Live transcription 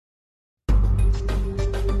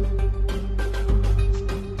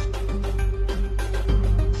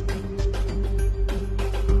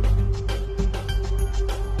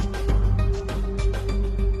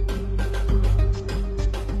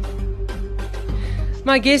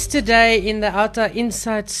My guest today in the OUTA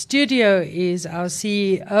Insight studio is our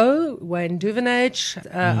CEO, Wayne Duvenage.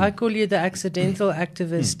 I call you the accidental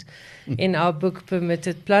activist in our book,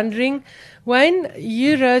 Permitted Plundering. Wayne,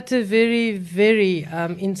 you wrote a very, very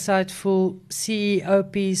insightful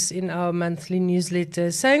CEO piece in our monthly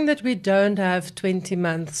newsletter saying that we don't have 20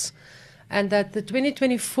 months and that the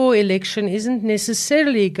 2024 election isn't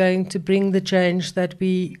necessarily going to bring the change that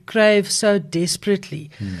we crave so desperately.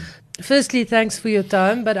 Firstly, thanks for your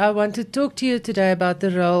time, but I want to talk to you today about the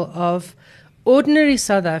role of ordinary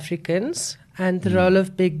South Africans and the role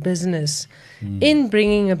of big business in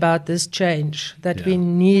bringing about this change that we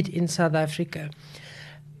need in South Africa.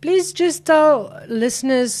 Please just tell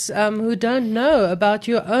listeners who don't know about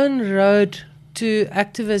your own road to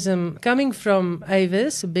activism, coming from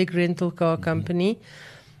Avis, a big rental car company,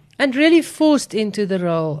 and really forced into the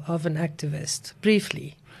role of an activist,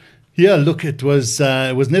 briefly. Yeah, look, it was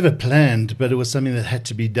never planned, but it was something that had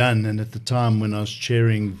to be done. And at the time when I was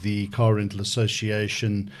chairing the Car Rental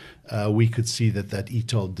Association, we could see that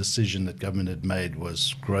ETOL decision that government had made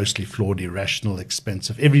was grossly flawed, irrational,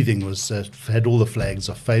 expensive. Everything was had all the flags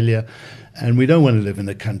of failure. And we don't want to live in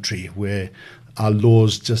a country where our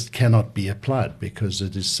laws just cannot be applied because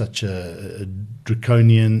it is such a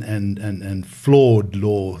draconian and flawed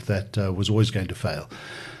law that was always going to fail.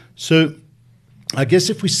 So I guess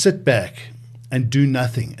if we sit back and do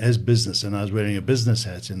nothing as business, and I was wearing a business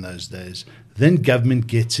hat in those days, then government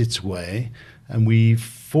gets its way and we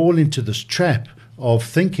fall into this trap of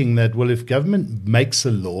thinking that, well, if government makes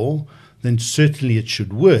a law, then certainly it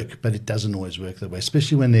should work, but it doesn't always work that way,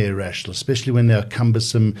 especially when they're irrational, especially when they're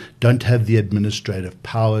cumbersome, don't have the administrative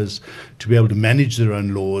powers to be able to manage their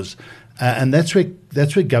own laws. And that's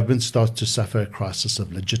where government starts to suffer a crisis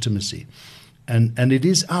of legitimacy. And it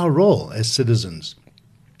is our role as citizens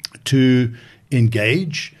to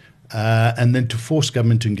engage and then to force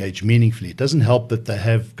government to engage meaningfully. It doesn't help that they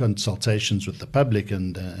have consultations with the public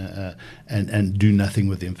and do nothing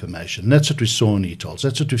with the information. And that's what we saw on ETOLs.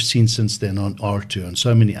 That's what we've seen since then on R2 and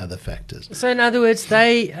so many other factors. So in other words,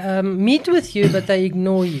 they meet with you, but they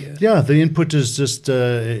ignore you. Yeah, the input is just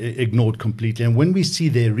ignored completely. And when we see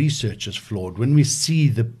their research is flawed, when we see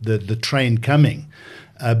the train coming,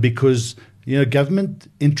 because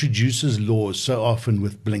government introduces laws so often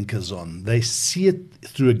with blinkers on. They see it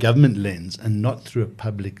through a government lens and not through a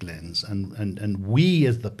public lens. And we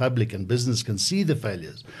as the public and business can see the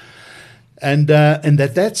failures. And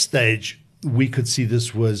at that stage, we could see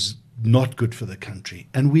this was not good for the country.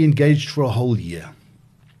 And we engaged for a whole year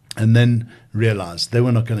and then realized they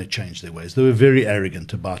were not going to change their ways. They were very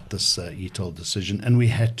arrogant about this ETOL decision, and we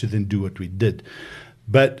had to then do what we did.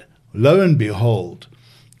 But lo and behold,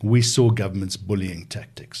 we saw government's bullying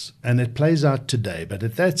tactics. And it plays out today. But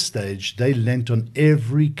at that stage, they lent on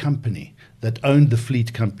every company that owned the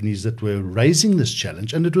fleet companies that were raising this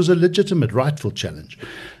challenge. And it was a legitimate, rightful challenge.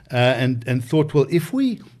 And thought, well,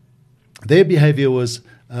 their behavior was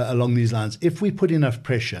along these lines. If we put enough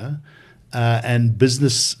pressure and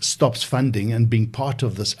business stops funding and being part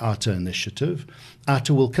of this OUTA initiative,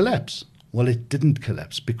 OUTA will collapse. Well, it didn't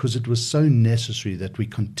collapse because it was so necessary that we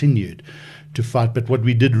continued to fight. But what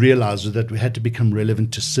we did realize was that we had to become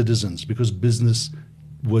relevant to citizens because business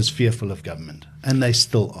was fearful of government, and they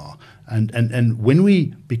still are. And when we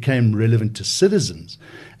became relevant to citizens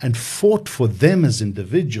and fought for them as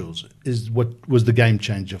individuals is what was the game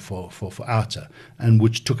changer for OUTA, and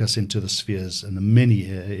which took us into the spheres and the many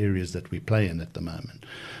areas that we play in at the moment.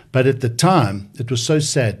 But at the time, it was so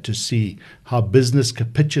sad to see how business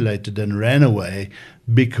capitulated and ran away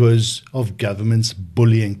because of government's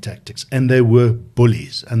bullying tactics. And they were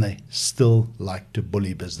bullies, and they still like to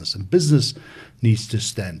bully business. And business needs to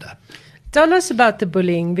stand up. Tell us about the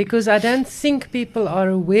bullying, because I don't think people are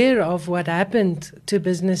aware of what happened to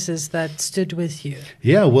businesses that stood with you.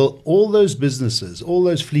 Yeah, well, all those businesses, all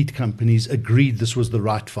those fleet companies agreed this was the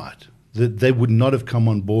right fight. That they would not have come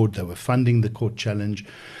on board. They were funding the court challenge.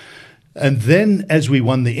 And then as we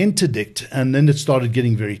won the interdict, and then it started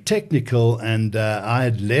getting very technical, and I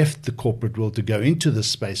had left the corporate world to go into this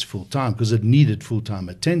space full-time because it needed full-time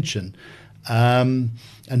attention. And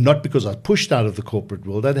not because I pushed out of the corporate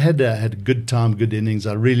world. I'd had a good time, good innings.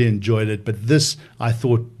 I really enjoyed it. But this, I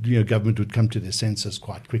thought, government would come to their senses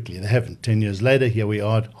quite quickly. They haven't. 10 years later, here we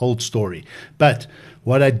are, whole story. But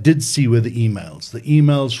what I did see were the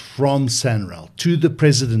emails from SANRAL to the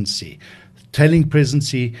presidency, telling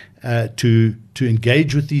presidency to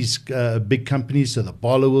engage with these big companies, so the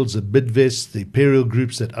Barloworlds, the Bidvests, the Imperial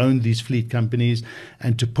Groups that own these fleet companies,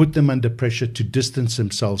 and to put them under pressure to distance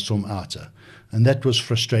themselves from OUTA. And that was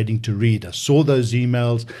frustrating to read. I saw those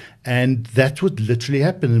emails, and that's what literally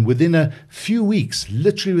happened. And within a few weeks,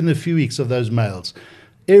 literally within a few weeks of those mails,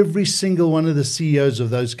 every single one of the CEOs of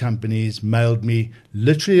those companies mailed me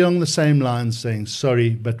literally along the same lines saying,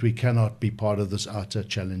 sorry, but we cannot be part of this OUTA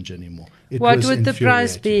challenge anymore. What would the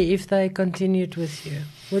price be if they continued with you?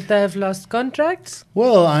 Would they have lost contracts?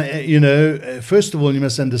 Well, first of all, you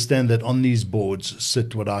must understand that on these boards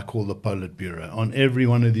sit what I call the Politburo. On every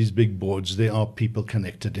one of these big boards, there are people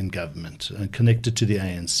connected in government, connected to the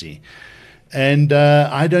ANC. And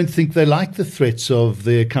I don't think they like the threats of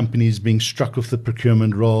their companies being struck off the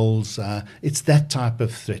procurement rolls. It's that type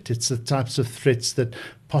of threat. It's the types of threats that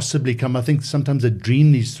possibly come. I think sometimes they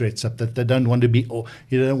dream these threats up, that they don't want to be, or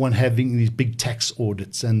you don't want having these big tax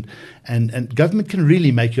audits, and government can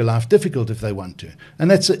really make your life difficult if they want to. And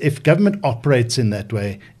that's, if government operates in that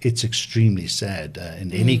way, it's extremely sad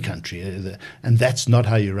in any country, and that's not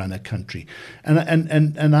how you run a country.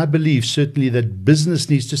 And I believe certainly that business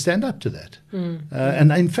needs to stand up to that. And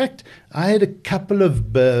in fact, I had a couple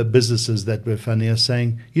of businesses that were funny,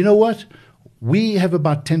 saying, you know what? We have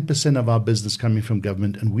about 10% of our business coming from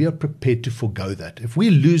government, and we are prepared to forego that. If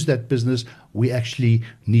we lose that business, we actually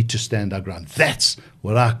need to stand our ground. That's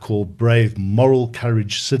what I call brave, moral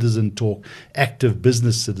courage, citizen talk, active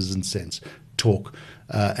business citizen sense talk.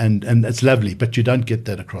 And it's lovely, but you don't get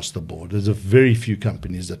that across the board. There's a very few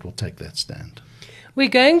companies that will take that stand. We're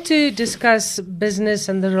going to discuss business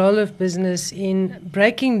and the role of business in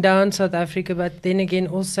breaking down South Africa, but then again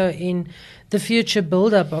also in the future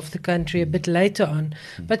build-up of the country a bit later on.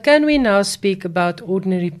 But can we now speak about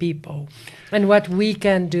ordinary people and what we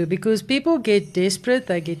can do? Because people get desperate,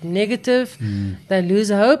 they get negative, they lose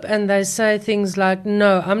hope, and they say things like,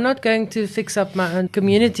 no, I'm not going to fix up my own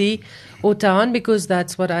community or town because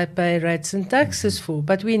that's what I pay rates and taxes for.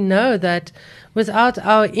 But we know that without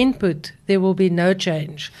our input, there will be no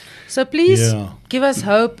change. So please give us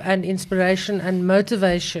hope and inspiration and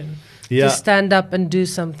motivation to stand up and do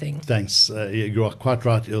something. Thanks. You are quite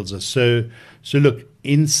right, Ilse. So look,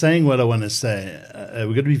 in saying what I want to say,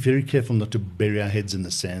 we've got to be very careful not to bury our heads in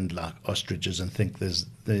the sand like ostriches and think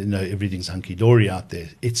everything's hunky-dory out there.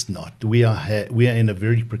 It's not. We are in a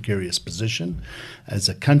very precarious position as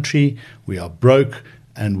a country. We are broke,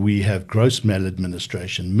 and we have gross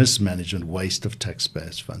maladministration, mismanagement, waste of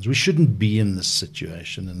taxpayers' funds. We shouldn't be in this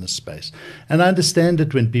situation, in this space. And I understand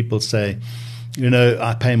it when people say,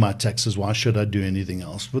 I pay my taxes, why should I do anything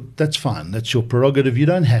else? But that's fine. That's your prerogative. You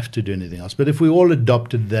don't have to do anything else. But if we all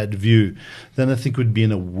adopted that view, then I think we'd be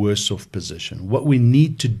in a worse off position. What we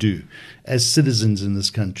need to do as citizens in this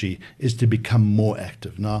country is to become more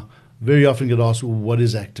active. Now, very often get asked, well, what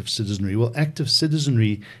is active citizenry? Well, active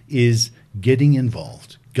citizenry is getting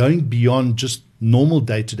involved, going beyond just normal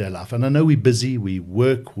day-to-day life. And I know we're busy, we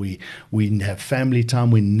work, we have family time,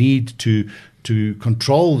 we need to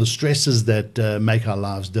control the stresses that make our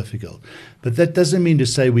lives difficult. But that doesn't mean to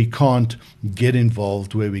say we can't get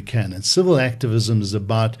involved where we can. And civil activism is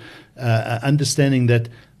about understanding that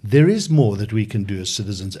there is more that we can do as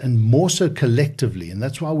citizens, and more so collectively. And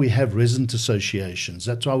that's why we have resident associations.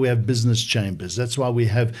 That's why we have business chambers. That's why we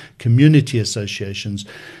have community associations.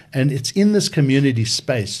 And it's in this community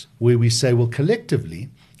space where we say, well, collectively,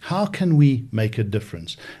 how can we make a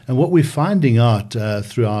difference? And what we're finding out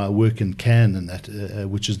through our work in CAN, and that,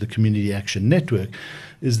 which is the Community Action Network,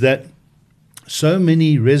 is that so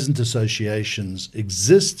many resident associations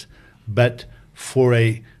exist, but for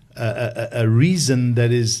a reason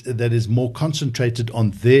that is more concentrated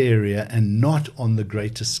on their area and not on the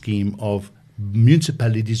greater scheme of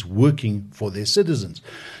municipalities working for their citizens.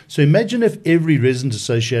 So imagine if every resident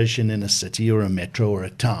association in a city or a metro or a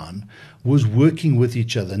town was working with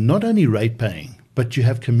each other, not only rate paying, but you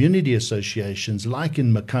have community associations like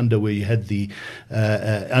in Makanda, where you had the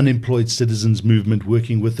unemployed citizens movement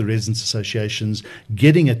working with the residents associations,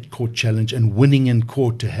 getting a court challenge and winning in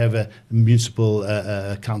court to have a municipal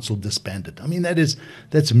council disbanded. I mean,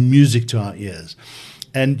 that's music to our ears.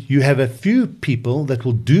 And you have a few people that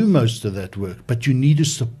will do most of that work, but you need to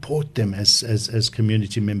support them as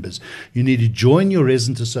community members. You need to join your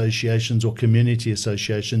resident associations or community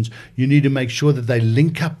associations. You need to make sure that they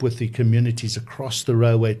link up with the communities across the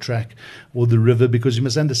railway track or the river, because you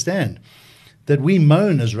must understand that we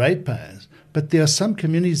moan as ratepayers, but there are some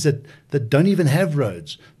communities that don't even have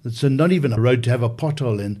roads. So not even a road to have a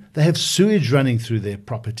pothole in. They have sewage running through their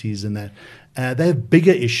properties and that. They have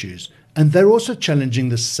bigger issues. And they're also challenging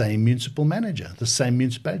the same municipal manager, the same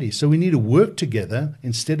municipality. So we need to work together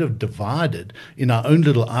instead of divided in our own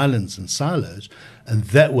little islands and silos. And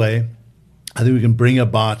that way, I think we can bring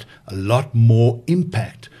about a lot more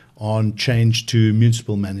impact on change to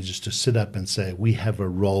municipal managers to sit up and say, we have a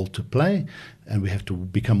role to play and we have to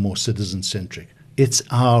become more citizen-centric. It's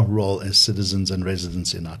our role as citizens and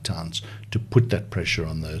residents in our towns to put that pressure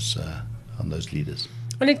on those leaders.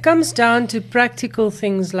 When it comes down to practical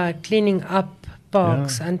things like cleaning up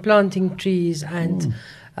parks and planting trees and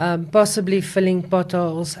possibly filling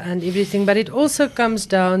potholes and everything, but it also comes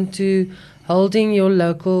down to holding your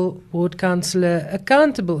local ward councillor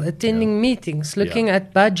accountable, attending meetings, looking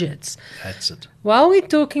at budgets. That's it. While we're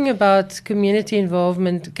talking about community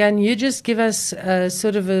involvement, can you just give us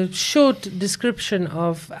sort of a short description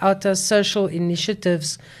of OUTA's social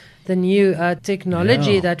initiatives, the new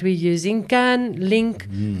technology that we're using, CAN, Link,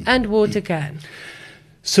 and Water Can?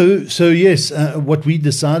 So yes, what we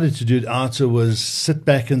decided to do at OUTA was sit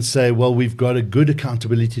back and say, well, we've got a good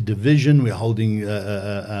accountability division. We're holding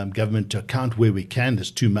government to account where we can.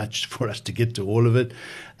 There's too much for us to get to all of it.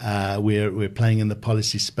 We're playing in the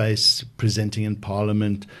policy space, presenting in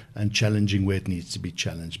Parliament, and challenging where it needs to be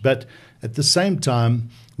challenged. But at the same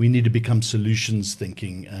time, we need to become solutions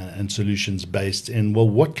thinking and solutions based. And well,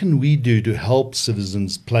 what can we do to help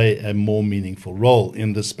citizens play a more meaningful role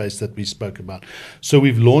in the space that we spoke about? So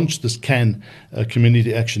we've launched this CAN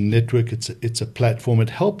Community Action Network. It's a platform. It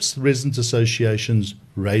helps residents associations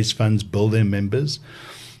raise funds, build their members.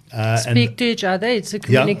 Speak to each other. It's a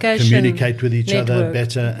communication. Communicate with each other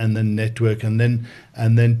better, and then network, and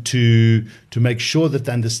then to make sure that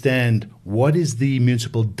they understand what is the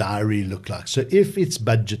municipal diary look like. So if it's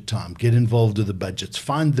budget time, get involved with the budgets.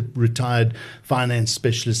 Find the retired finance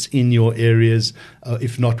specialists in your areas.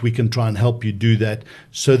 If not, we can try and help you do that,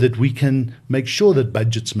 so that we can make sure that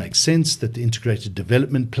budgets make sense, that the integrated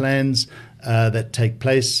development plans that take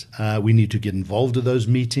place, we need to get involved with those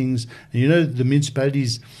meetings. And the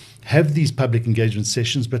municipalities have these public engagement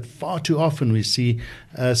sessions, but far too often we see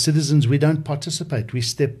citizens, we don't participate. We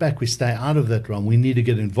step back, we stay out of that realm. We need to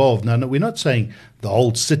get involved. Now, we're not saying the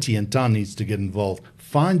whole city and town needs to get involved.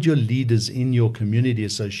 Find your leaders in your community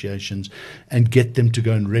associations and get them to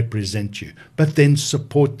go and represent you, but then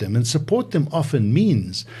support them. And support them often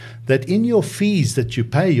means that in your fees that you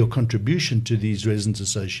pay, your contribution to these residents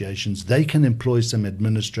associations, they can employ some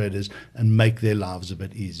administrators and make their lives a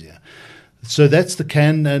bit easier. So that's the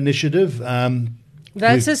CAN initiative.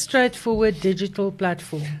 That's a straightforward digital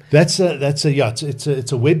platform. It's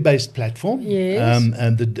a web-based platform. Yes.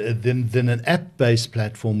 And then an app-based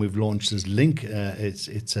platform we've launched is Link.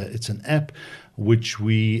 It's an app which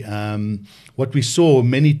what we saw,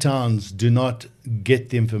 many towns do not get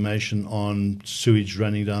the information on sewage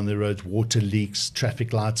running down their roads, water leaks,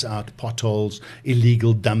 traffic lights out, potholes,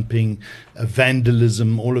 illegal dumping,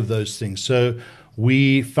 vandalism, all of those things. So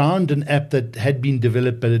we found an app that had been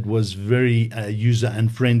developed, but it was very user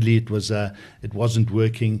unfriendly. It wasn't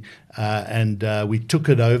working, and we took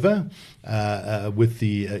it over with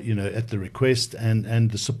the at the request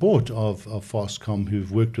and the support of Fastcom,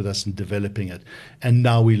 who've worked with us in developing it, and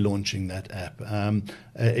now we're launching that app.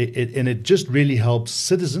 It just really helps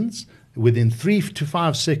citizens within 3 to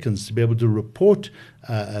 5 seconds to be able to report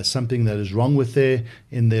something that is wrong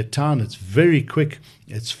in their town. It's very quick.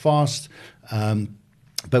 It's fast.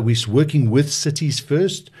 But we're working with cities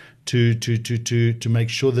first to make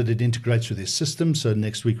sure that it integrates with their system. So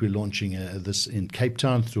next week we're launching this in Cape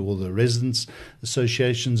Town through all the residents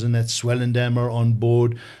associations, and that's Swellendam are on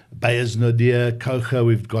board, Beyers-Naudé, Kocha.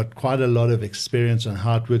 We've got quite a lot of experience on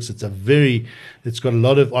how it works. It's got a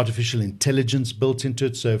lot of artificial intelligence built into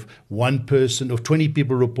it. So if one person or 20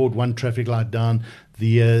 people report one traffic light down,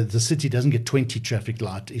 the city doesn't get 20 traffic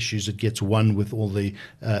light issues. It gets one with all the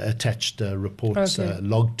attached reports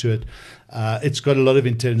logged to it. It's got a lot of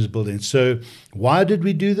intelligence built in. So why did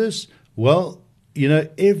we do this? Well,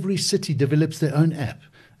 every city develops their own app,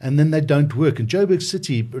 and then they don't work. And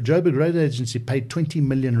Joburg Road Agency paid 20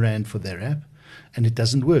 million rand for their app, and it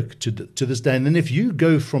doesn't work to this day. And then if you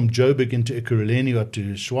go from Joburg into Ekurhuleni or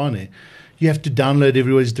to Tshwane, you have to download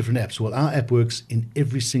everybody's different apps. Well, our app works in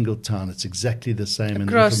every single town. It's exactly the same.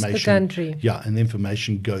 Across the country. Yeah, and the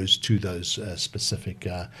information goes to those specific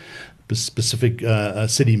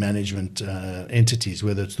city management entities,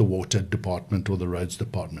 whether it's the water department or the roads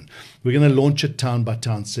department. We're going to launch it town by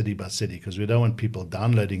town, city by city, because we don't want people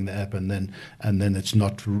downloading the app and then it's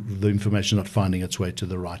not, the information not finding its way to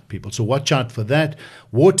the right people. So watch out for that.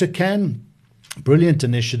 Water Can, brilliant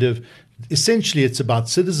initiative. Essentially, it's about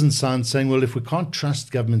citizen science saying, well, if we can't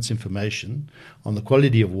trust government's information on the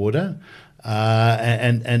quality of water,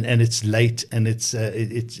 and it's late and it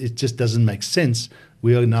just doesn't make sense,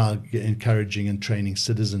 we are now encouraging and training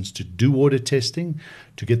citizens to do water testing,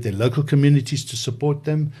 to get their local communities to support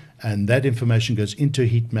them, and that information goes into a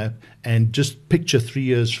heat map. And just picture 3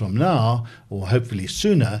 years from now, or hopefully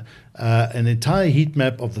sooner, an entire heat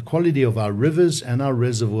map of the quality of our rivers and our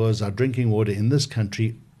reservoirs, our drinking water in this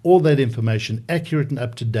country, all that information accurate and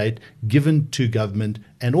up to date, given to government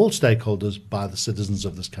and all stakeholders by the citizens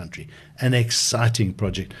of this country. An exciting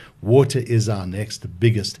project. Water is our next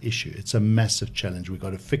biggest issue. It's a massive challenge. We've got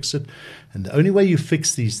to fix it. And the only way you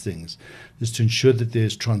fix these things is to ensure that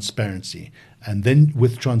there's transparency. And then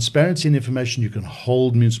with transparency and information, you can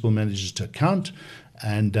hold municipal managers to account.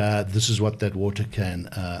 And this is what that water can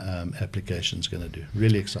application is going to do.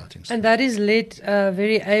 Really exciting stuff. And that is led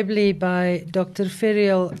very ably by Dr.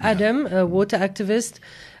 Ferial Adam, a water activist.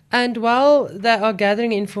 And while they are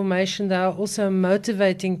gathering information, they are also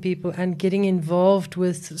motivating people and getting involved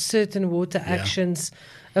with certain water actions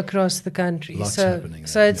across the country. Lots happening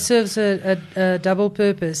So there, it serves a double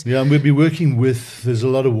purpose. Yeah, and we'll be working with, there's a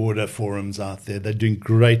lot of water forums out there. They're doing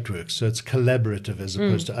great work. So it's collaborative as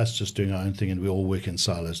opposed to us just doing our own thing and we all work in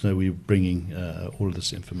silos. No, we're bringing all of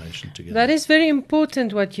this information together. That is very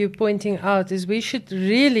important what you're pointing out, is we should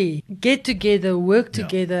really get together, work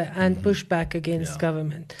together and push back against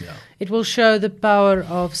government. Yeah. It will show the power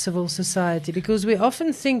of civil society, because we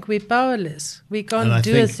often think we're powerless. We can't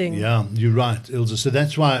do a thing. Yeah, you're right, Ilse. So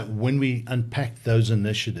that's why when we unpacked those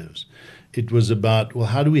initiatives, it was about, well,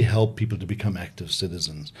 how do we help people to become active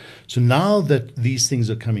citizens? So now that these things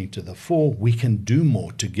are coming to the fore, we can do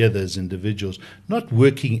more together as individuals, not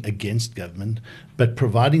working against government, but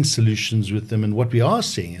providing solutions with them. And what we are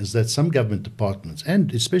seeing is that some government departments,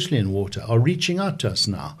 and especially in water, are reaching out to us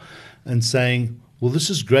now and saying, well,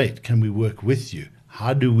 this is great. Can we work with you?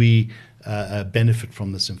 How do we benefit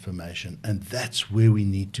from this information? And that's where we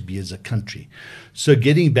need to be as a country. So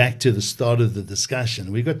getting back to the start of the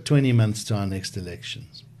discussion, we've got 20 months to our next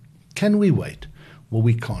elections. Can we wait? Well,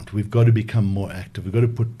 we can't. We've got to become more active. We've got to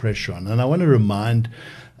put pressure on. And I want to remind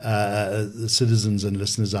the citizens and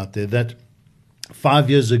listeners out there that 5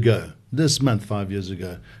 years ago, this month, 5 years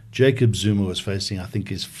ago, Jacob Zuma was facing, I think,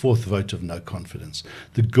 his fourth vote of no confidence.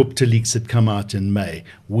 The Gupta leaks had come out in May.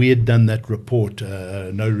 We had done that report,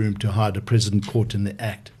 No Room to Hide, a President caught in the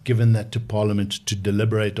act, given that to Parliament to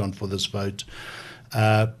deliberate on for this vote.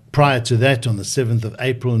 Prior to that, on the 7th of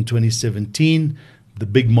April in 2017, the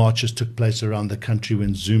big marches took place around the country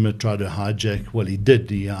when Zuma tried to hijack, well, he did.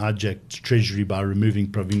 He hijacked Treasury by removing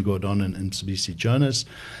Pravin Gordhan and Mcebisi Jonas.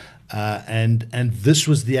 And this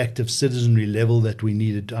was the active citizenry level that we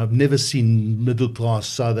needed. I've never seen middle-class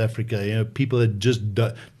South Africa, people that just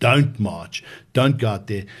don't march, don't go out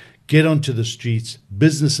there, get onto the streets,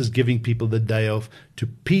 businesses giving people the day off to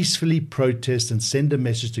peacefully protest and send a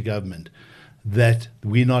message to government that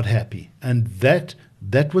we're not happy. And that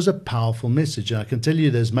was a powerful message. And I can tell you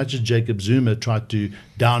that as much as Jacob Zuma tried to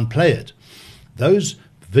downplay it, those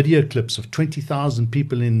video clips of 20,000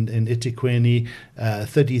 people in eThekwini,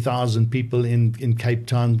 30,000 people in Cape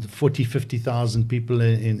Town, 50,000 people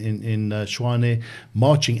in Tshwane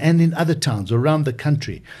marching, and in other towns around the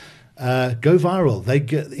country, go viral.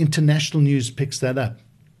 International news picks that up.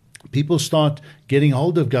 People start getting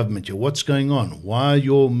hold of government. What's going on? Why are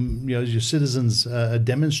your citizens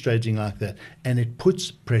demonstrating like that? And it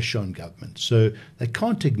puts pressure on government. So they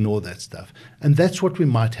can't ignore that stuff. And that's what we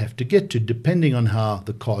might have to get to, depending on how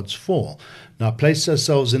the cards fall. Now, place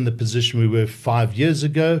ourselves in the position we were 5 years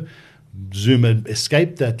ago. Zuma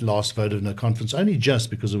escaped that last vote of no confidence only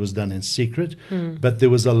just because it was done in secret. But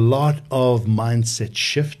there was a lot of mindset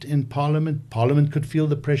shift in Parliament. Parliament could feel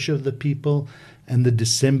the pressure of the people. And the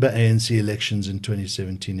December ANC elections in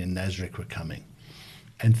 2017 in Nasrec were coming.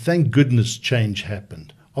 And thank goodness change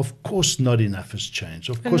happened. Of course, not enough has changed.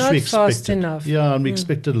 Of course, we expected fast enough. Yeah, and we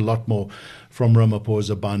expected a lot more from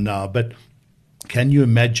Ramaphosa by now. But can you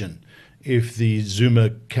imagine if the Zuma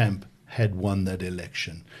camp had won that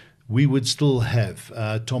election? We would still have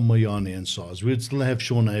Tom Moyane in SARS. We would still have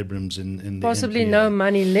Sean Abrams in the possibly NPA. No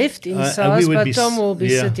money left in SARS, but Tom will be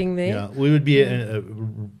sitting there. Yeah, we would be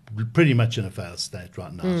pretty much in a failed state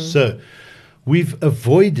right now. So we've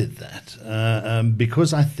avoided that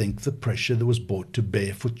because I think the pressure that was brought to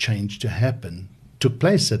bear for change to happen took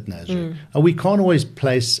place at Nasrec. We can't always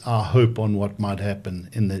place our hope on what might happen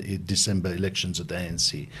in the December elections at the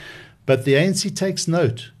ANC. But the ANC takes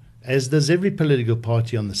note, as does every political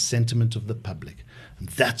party, on the sentiment of the public. And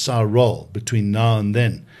that's our role between now and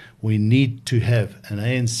then. We need to have an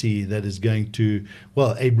ANC that is going to,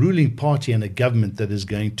 well, a ruling party and a government that is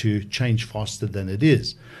going to change faster than it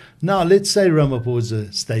is. Now, let's say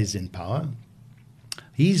Ramaphosa stays in power.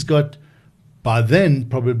 He's got, by then,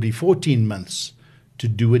 probably 14 months to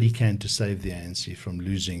do what he can to save the ANC from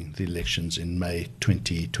losing the elections in May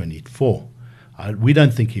 2024. We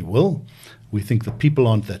don't think he will. We think the people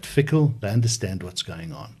aren't that fickle. They understand what's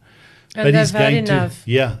going on. And he's going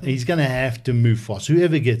he's going to have to move fast,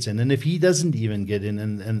 whoever gets in. And if he doesn't even get in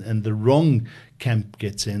and the wrong camp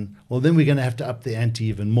gets in, well, then we're going to have to up the ante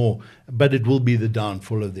even more. But it will be the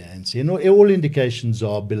downfall of the ANC. And all indications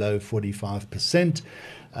are below 45%.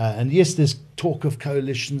 And yes, there's talk of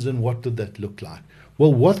coalitions and what would that look like?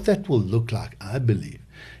 Well, what that will look like, I believe,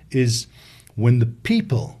 is when the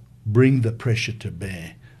people bring the pressure to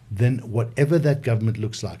bear, then whatever that government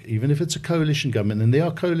looks like, even if it's a coalition government, and there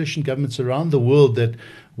are coalition governments around the world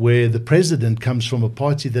where the president comes from a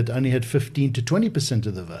party that only had 15 to 20%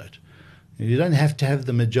 of the vote. You don't have to have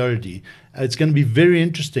the majority. It's going to be very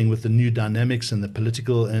interesting with the new dynamics and the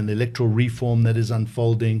political and the electoral reform that is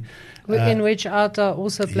unfolding. In which OUTA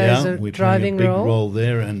also plays a driving big role. role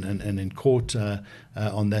there and in court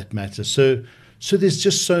on that matter. So there's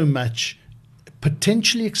just so much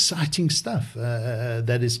potentially exciting stuff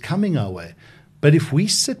that is coming our way. But if we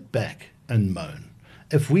sit back and moan,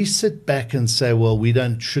 if we sit back and say, well, we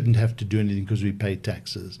shouldn't have to do anything because we pay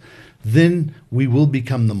taxes, then we will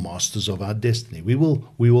become the masters of our destiny. We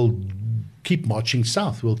will keep marching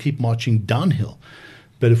south. We'll keep marching downhill.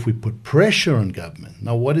 But if we put pressure on government,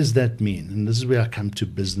 now what does that mean? And this is where I come to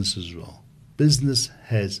business's role. Business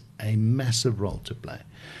has a massive role to play.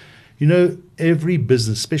 You know, every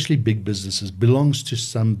business, especially big businesses, belongs to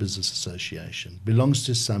some business association, belongs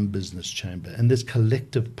to some business chamber, and there's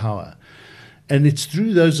collective power. And it's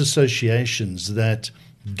through those associations that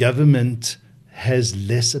government has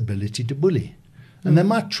less ability to bully. And they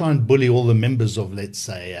might try and bully all the members of, let's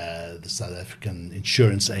say, the South African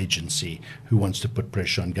Insurance Agency, who wants to put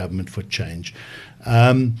pressure on government for change.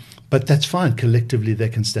 But that's fine. Collectively, they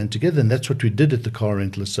can stand together. And that's what we did at the Car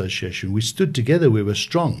Rental Association. We stood together. We were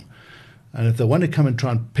strong. And if they want to come and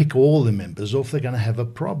try and pick all the members off, they're going to have a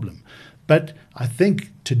problem. But I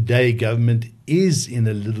think today government is in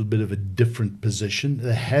a little bit of a different position.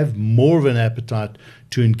 They have more of an appetite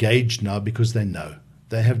to engage now because they know.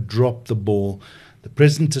 They have dropped the ball. The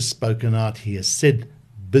president has spoken out. He has said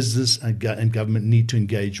business and government need to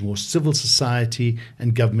engage more. Civil society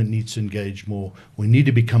and government needs to engage more. We need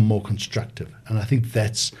to become more constructive. And I think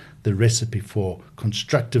that's the recipe for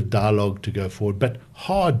constructive dialogue to go forward, but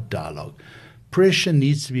hard dialogue. Pressure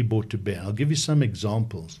needs to be brought to bear. I'll give you some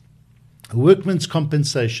examples. Workmen's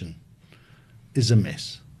compensation is a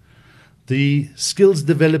mess. The skills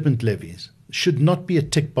development levies should not be a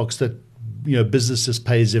tick box that businesses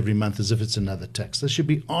pays every month as if it's another tax. They should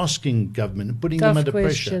be asking government and putting them under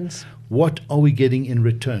pressure. What are we getting in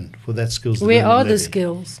return for that skills development Where are levy? the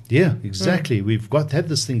skills? Yeah, exactly. We've had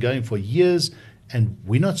this thing going for years, and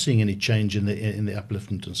we're not seeing any change in the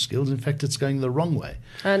upliftment of skills. In fact, it's going the wrong way.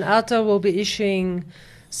 And OUTA will be issuing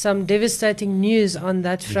some devastating news on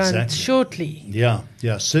that front shortly. Yeah.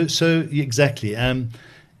 So exactly.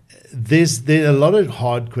 There are a lot of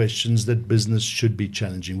hard questions that business should be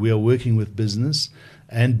challenging. We are working with business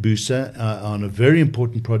and BUSA on a very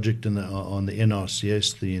important project on the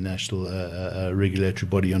NRCS, the National Regulatory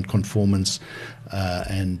Body on Conformance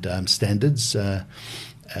and Standards.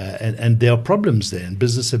 And there are problems there, and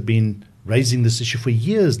business have been raising this issue for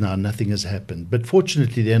years now. Nothing has happened. But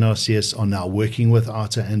fortunately, the NRCS are now working with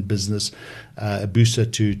OUTA and business, BUSA,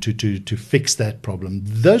 to fix that problem.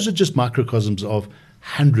 Those are just microcosms of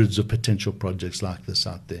hundreds of potential projects like this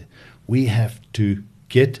out there. We have to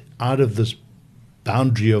get out of this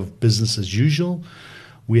boundary of business as usual.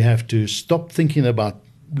 We have to stop thinking about,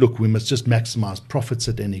 look, we must just maximize profits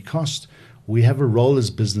at any cost. We have a role as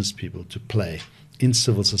business people to play in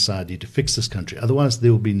civil society to fix this country. Otherwise,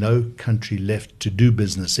 there will be no country left to do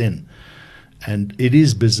business in. And it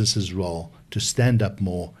is business's role to stand up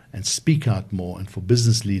more and speak out more, and for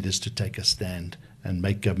business leaders to take a stand and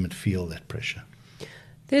make government feel that pressure.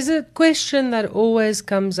 There's a question that always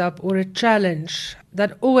comes up, or a challenge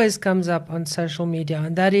that always comes up on social media,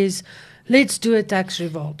 and that is, let's do a tax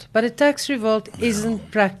revolt. But a tax revolt isn't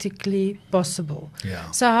practically possible. Yeah.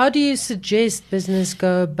 So how do you suggest business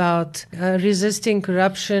go about resisting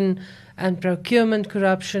corruption and procurement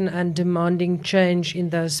corruption and demanding change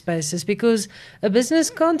in those spaces? Because a business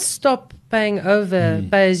can't stop paying over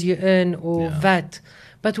pay as you earn or VAT.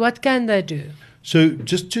 But what can they do? So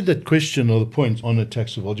just to that question or the point on a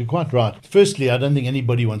tax revolt, you're quite right. Firstly, I don't think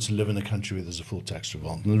anybody wants to live in a country where there's a full tax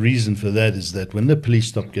revolt. And the reason for that is that when the police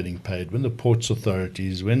stop getting paid, when the ports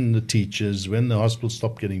authorities, when the teachers, when the hospitals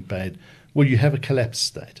stop getting paid, well, you have a collapsed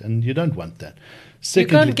state, and you don't want that.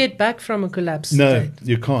 Secondly, you can't get back from a collapsed state. No,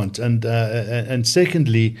 you can't. And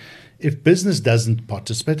secondly, if business doesn't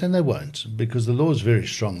participate, and they won't, because the law is very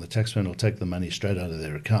strong, the taxman will take the money straight out of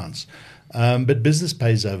their accounts. But business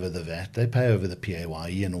pays over the VAT, they pay over the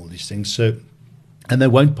PAYE and all these things. So, and they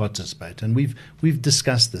won't participate. And we've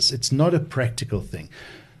discussed this. It's not a practical thing.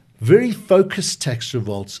 Very focused tax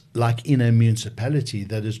revolts, like in a municipality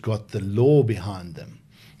that has got the law behind them,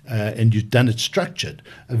 and you've done it structured.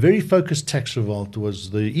 A very focused tax revolt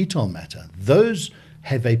was the ETOL matter. Those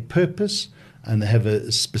have a purpose and they have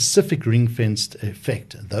a specific ring-fenced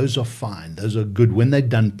effect. Those are fine. Those are good when they're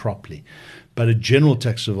done properly. But a general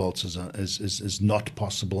tax revolt is not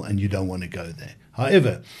possible, and you don't want to go there.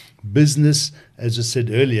 However, business, as I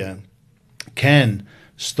said earlier, can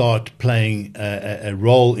start playing a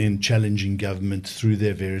role in challenging government through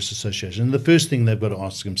their various associations. And the first thing they've got to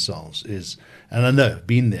ask themselves is, and I know,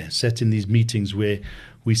 been there, sat in these meetings where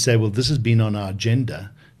we say, well, this has been on our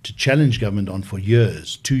agenda to challenge government on for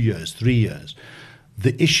years, 2 years, 3 years.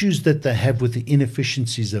 The issues that they have with the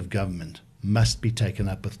inefficiencies of government must be taken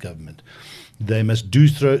up with government. They must do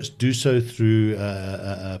so through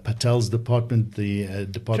Patel's department, the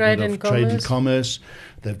Department of Trade and Commerce.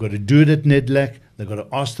 They've got to do it at NEDLAC. They've got to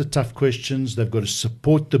ask the tough questions. They've got to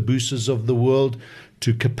support the boosters of the world,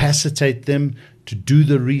 to capacitate them, to do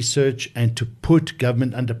the research, and to put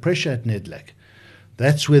government under pressure at NEDLAC.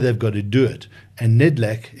 That's where they've got to do it. And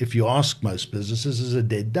NEDLAC, if you ask most businesses, is a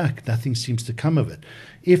dead duck. Nothing seems to come of it.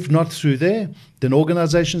 If not through there, then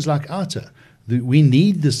organizations like OUTA. We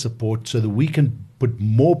need the support so that we can put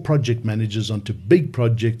more project managers onto big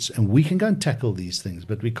projects and we can go and tackle these things.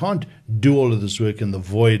 But we can't do all of this work in the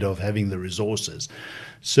void of having the resources.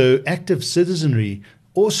 So active citizenry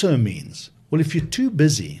also means, well, if you're too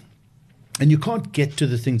busy and you can't get to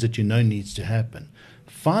the things that you know needs to happen,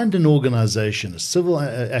 find an organization, a civil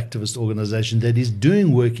activist organization that is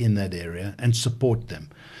doing work in that area and support them.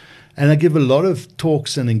 And I give a lot of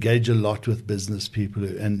talks and engage a lot with business people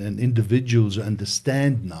and individuals who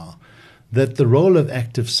understand now that the role of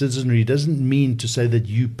active citizenry doesn't mean to say that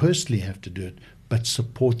you personally have to do it, but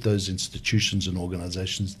support those institutions and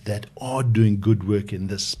organizations that are doing good work in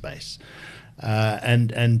this space.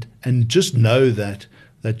 And just know that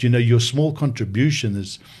your small contribution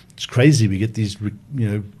is, it's crazy. We get these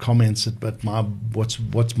comments that, but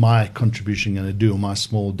what's my contribution going to do, or my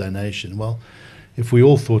small donation? Well, if we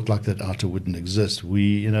all thought like that, OUTA wouldn't exist.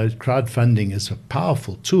 Crowdfunding is a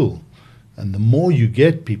powerful tool, and the more you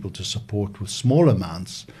get people to support with small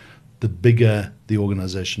amounts, the bigger the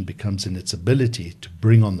organization becomes in its ability to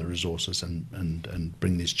bring on the resources and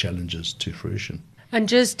bring these challenges to fruition. And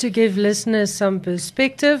just to give listeners some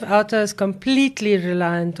perspective, OUTA is completely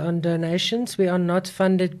reliant on donations. We are not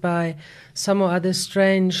funded by some or other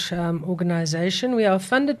strange organization. We are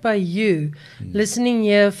funded by you, listening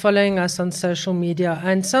here, following us on social media.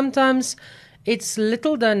 And sometimes it's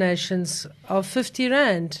little donations of 50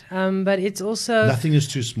 Rand, but it's also... Nothing is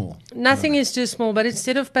too small. Nothing is too small, but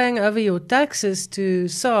instead of paying over your taxes to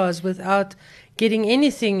SARS without getting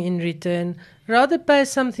anything in return, rather pay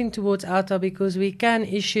something towards OUTA, because we can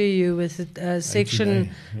issue you with a Section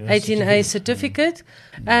 18A certificate.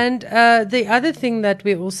 And the other thing that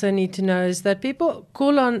we also need to know is that people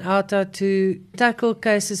call on OUTA to tackle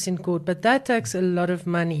cases in court, but that takes a lot of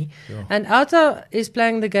money. Sure. And OUTA is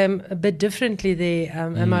playing the game a bit differently there.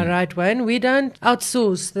 Am I right, Wayne? We don't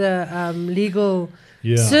outsource the legal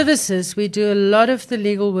services. We do a lot of the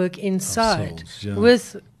legal work inside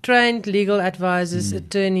with trained legal advisors,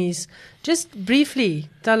 attorneys. Just briefly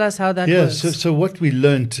tell us how that works. So what we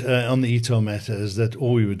learned on the ETOL matter is that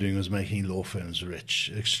all we were doing was making law firms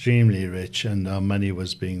rich, extremely rich, and our money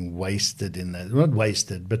was being wasted in that. Not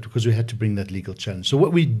wasted, but because we had to bring that legal challenge. So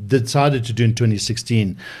what we decided to do in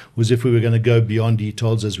 2016 was, if we were going to go beyond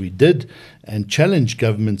ETOLs as we did and challenge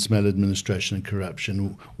government's maladministration and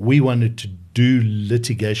corruption, we wanted to do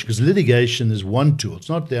litigation, because litigation is one tool. It's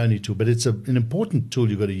not the only tool, but it's an important tool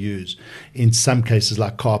you've got to use in some cases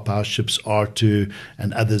like car power ships, R2,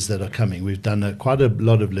 and others that are coming. We've done quite a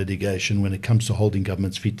lot of litigation when it comes to holding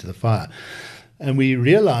government's feet to the fire. And we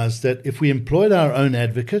realized that if we employed our own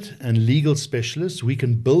advocate and legal specialists, we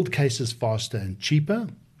can build cases faster and cheaper.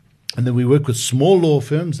 And then we work with small law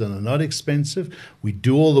firms that are not expensive. We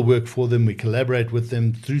do all the work for them. We collaborate with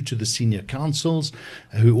them through to the senior counsels,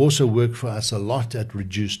 who also work for us a lot at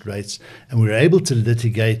reduced rates. And we're able to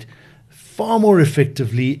litigate far more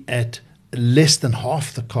effectively at less than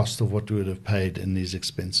half the cost of what we would have paid in these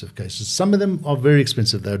expensive cases. Some of them are very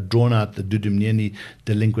expensive. They're drawn out. The Duvenage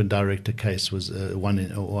delinquent director case was one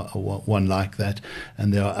like that,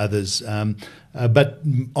 and there are others. But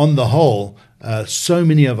on the whole, So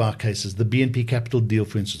many of our cases, the BNP Capital deal,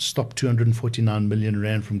 for instance, stopped 249 million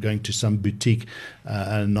rand from going to some boutique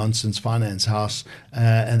nonsense finance house,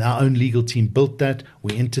 and our own legal team built that.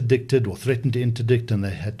 We interdicted or threatened to interdict, and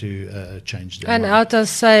they had to change their And mind. OUTA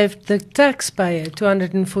saved the taxpayer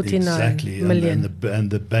 249 Exactly. million. And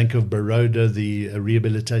the Bank of Baroda, the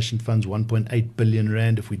rehabilitation funds, 1.8 billion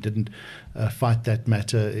rand if we didn't fight that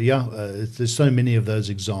matter. There's so many of those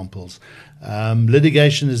examples.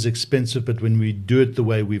 Litigation is expensive, but when we do it the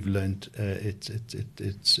way we've learned,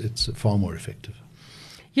 it's far more effective.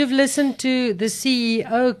 You've listened to the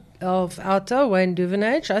CEO of OUTA, Wayne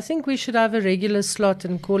Duvenage. I think we should have a regular slot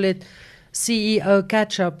and call it CEO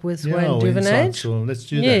Catch-Up with Wayne Duvenage. Let's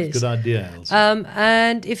do Yes. that. Good idea, Elsa.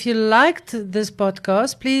 And if you liked this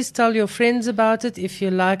podcast, please tell your friends about it. If you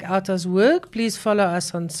like OUTA's work, please follow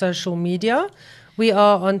us on social media. We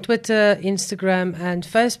are on Twitter, Instagram, and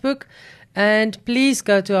Facebook. And please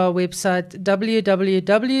go to our website,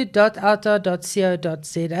 www.outa.co.za,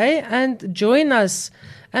 and join us.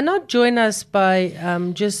 And not join us by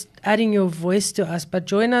just adding your voice to us, but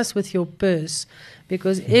join us with your purse.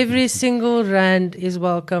 Because every single rand is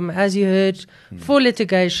welcome, as you heard, for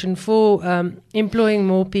litigation, for employing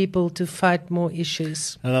more people to fight more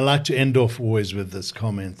issues. And I like to end off always with this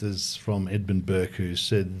comment. This is from Edmund Burke, who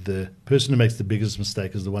said, the person who makes the biggest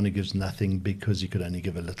mistake is the one who gives nothing because he could only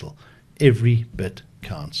give a little. Every bit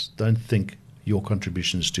counts. Don't think your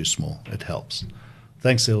contribution is too small. It helps.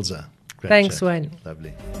 Thanks, Ilse. Great Thanks, chat. Wayne.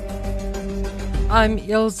 Lovely. I'm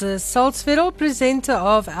Ilse Salzveld, presenter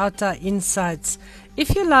of OUTA Insights.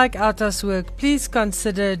 If you like OUTA's work, please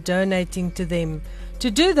consider donating to them.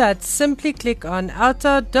 To do that, simply click on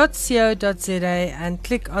outa.co.za and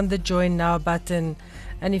click on the Join Now button.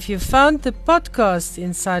 And if you found the podcast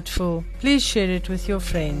insightful, please share it with your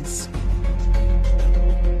friends.